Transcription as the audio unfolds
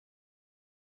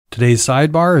Today's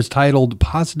sidebar is titled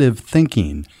Positive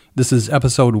Thinking. This is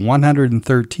episode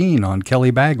 113 on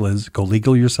Kelly Bagla's Go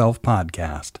Legal Yourself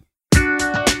podcast.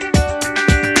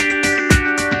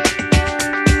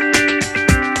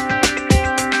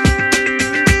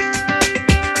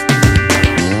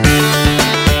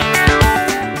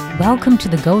 Welcome to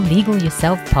the Go Legal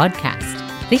Yourself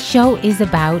podcast. This show is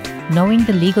about knowing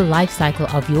the legal life cycle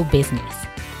of your business.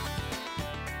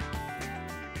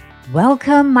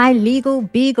 Welcome, my legal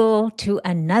beagle, to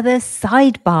another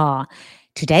sidebar.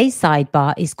 Today's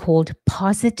sidebar is called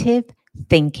Positive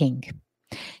Thinking.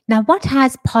 Now, what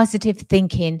has positive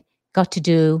thinking got to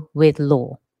do with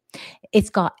law? It's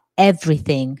got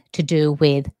everything to do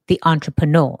with the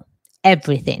entrepreneur.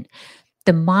 Everything.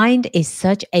 The mind is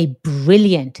such a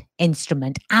brilliant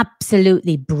instrument,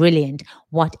 absolutely brilliant.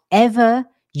 Whatever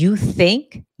you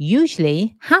think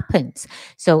usually happens.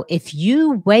 So if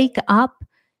you wake up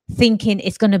thinking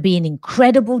it's going to be an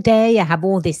incredible day, I have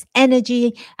all this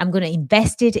energy, I'm going to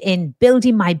invest it in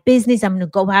building my business, I'm going to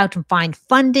go out and find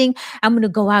funding, I'm going to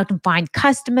go out and find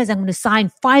customers, I'm going to sign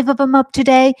 5 of them up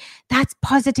today. That's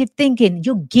positive thinking.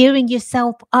 You're gearing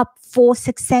yourself up for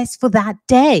success for that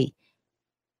day.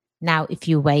 Now, if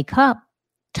you wake up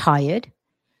tired,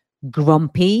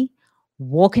 grumpy,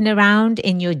 walking around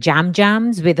in your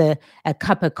jams with a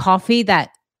cup of coffee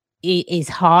that is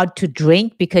hard to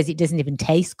drink because it doesn't even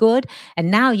taste good,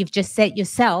 and now you've just set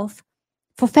yourself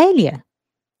for failure.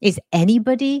 Is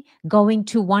anybody going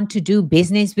to want to do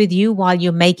business with you while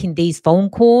you're making these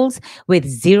phone calls with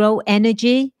zero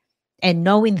energy and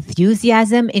no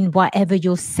enthusiasm in whatever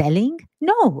you're selling?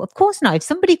 No, of course not. If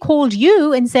somebody called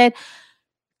you and said,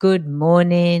 "Good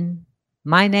morning,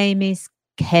 my name is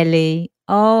Kelly.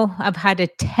 Oh, I've had a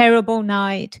terrible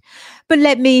night, but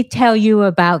let me tell you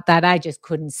about that. I just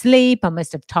couldn't sleep. I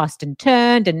must have tossed and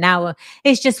turned, and now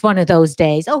it's just one of those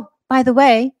days. Oh, by the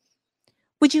way,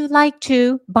 would you like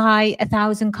to buy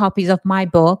 1,000 copies of my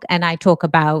book?" And I talk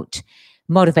about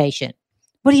motivation.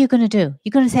 What are you going to do?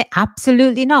 You're going to say,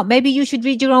 absolutely not. Maybe you should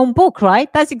read your own book, right?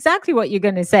 That's exactly what you're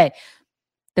going to say.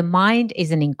 The mind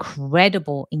is an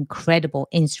incredible, incredible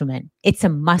instrument. It's a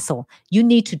muscle. You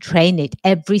need to train it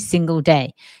every single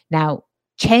day. Now,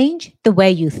 change the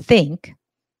way you think,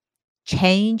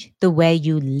 change the way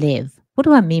you live. What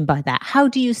do I mean by that? How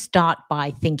do you start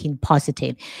by thinking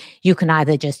positive? You can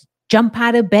either just jump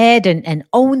out of bed and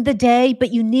own the day,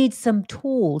 but you need some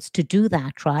tools to do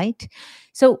that, right?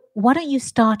 So why don't you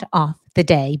start off the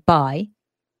day by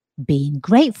being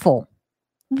grateful?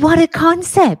 What a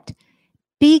concept!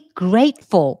 Be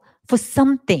grateful for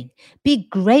something. Be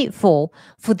grateful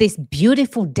for this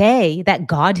beautiful day that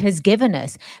God has given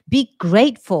us. Be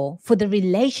grateful for the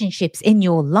relationships in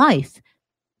your life.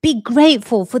 Be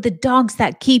grateful for the dogs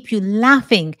that keep you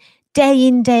laughing day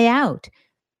in, day out.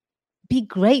 Be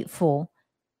grateful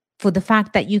for the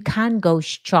fact that you can go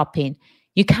shopping.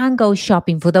 You can go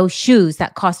shopping for those shoes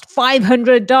that cost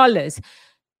 $500.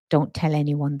 Don't tell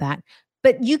anyone that.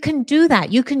 But you can do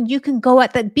that. You can go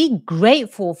at that. Be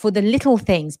grateful for the little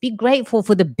things. Be grateful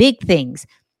for the big things.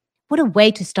 What a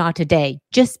way to start a day.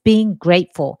 Just being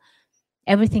grateful.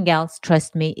 Everything else,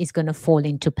 trust me, is going to fall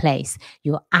into place.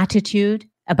 Your attitude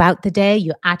about the day,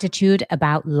 your attitude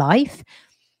about life.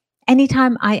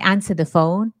 Anytime I answer the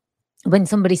phone, when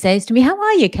somebody says to me, "How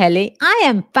are you, Kelly?" I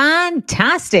am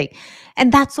fantastic.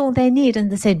 And that's all they need.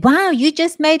 And they said, "Wow, you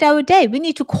just made our day. We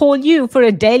need to call you for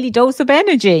a daily dose of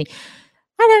energy."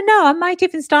 I don't know. I might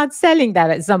even start selling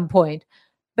that at some point.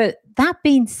 But that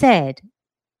being said,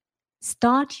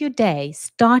 start your day.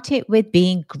 Start it with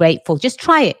being grateful. Just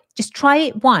try it. Just try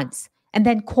it once and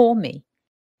then call me.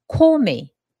 Call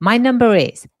me. My number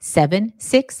is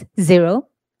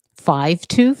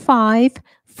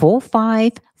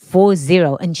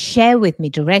 760-525-4540 and share with me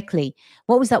directly.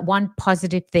 What was that one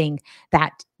positive thing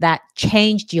that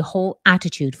changed your whole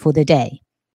attitude for the day?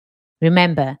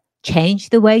 Remember, change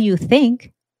the way you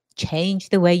think, change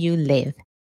the way you live.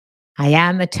 I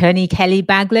am Attorney Kelly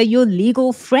Bagla, your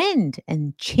legal friend,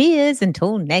 and cheers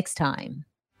until next time.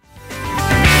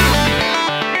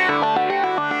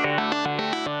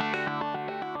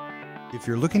 If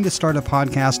you're looking to start a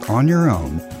podcast on your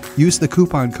own, use the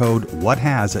coupon code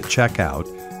WHATHAS at checkout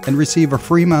and receive a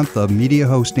free month of media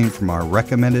hosting from our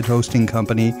recommended hosting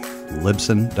company,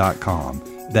 Libsyn.com.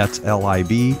 That's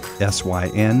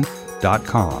LIBSYN.com.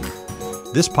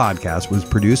 This podcast was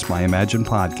produced by Imagine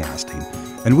Podcasting,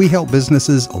 and we help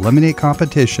businesses eliminate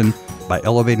competition by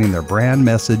elevating their brand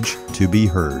message to be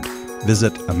heard.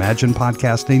 Visit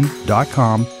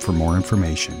ImaginePodcasting.com for more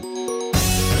information.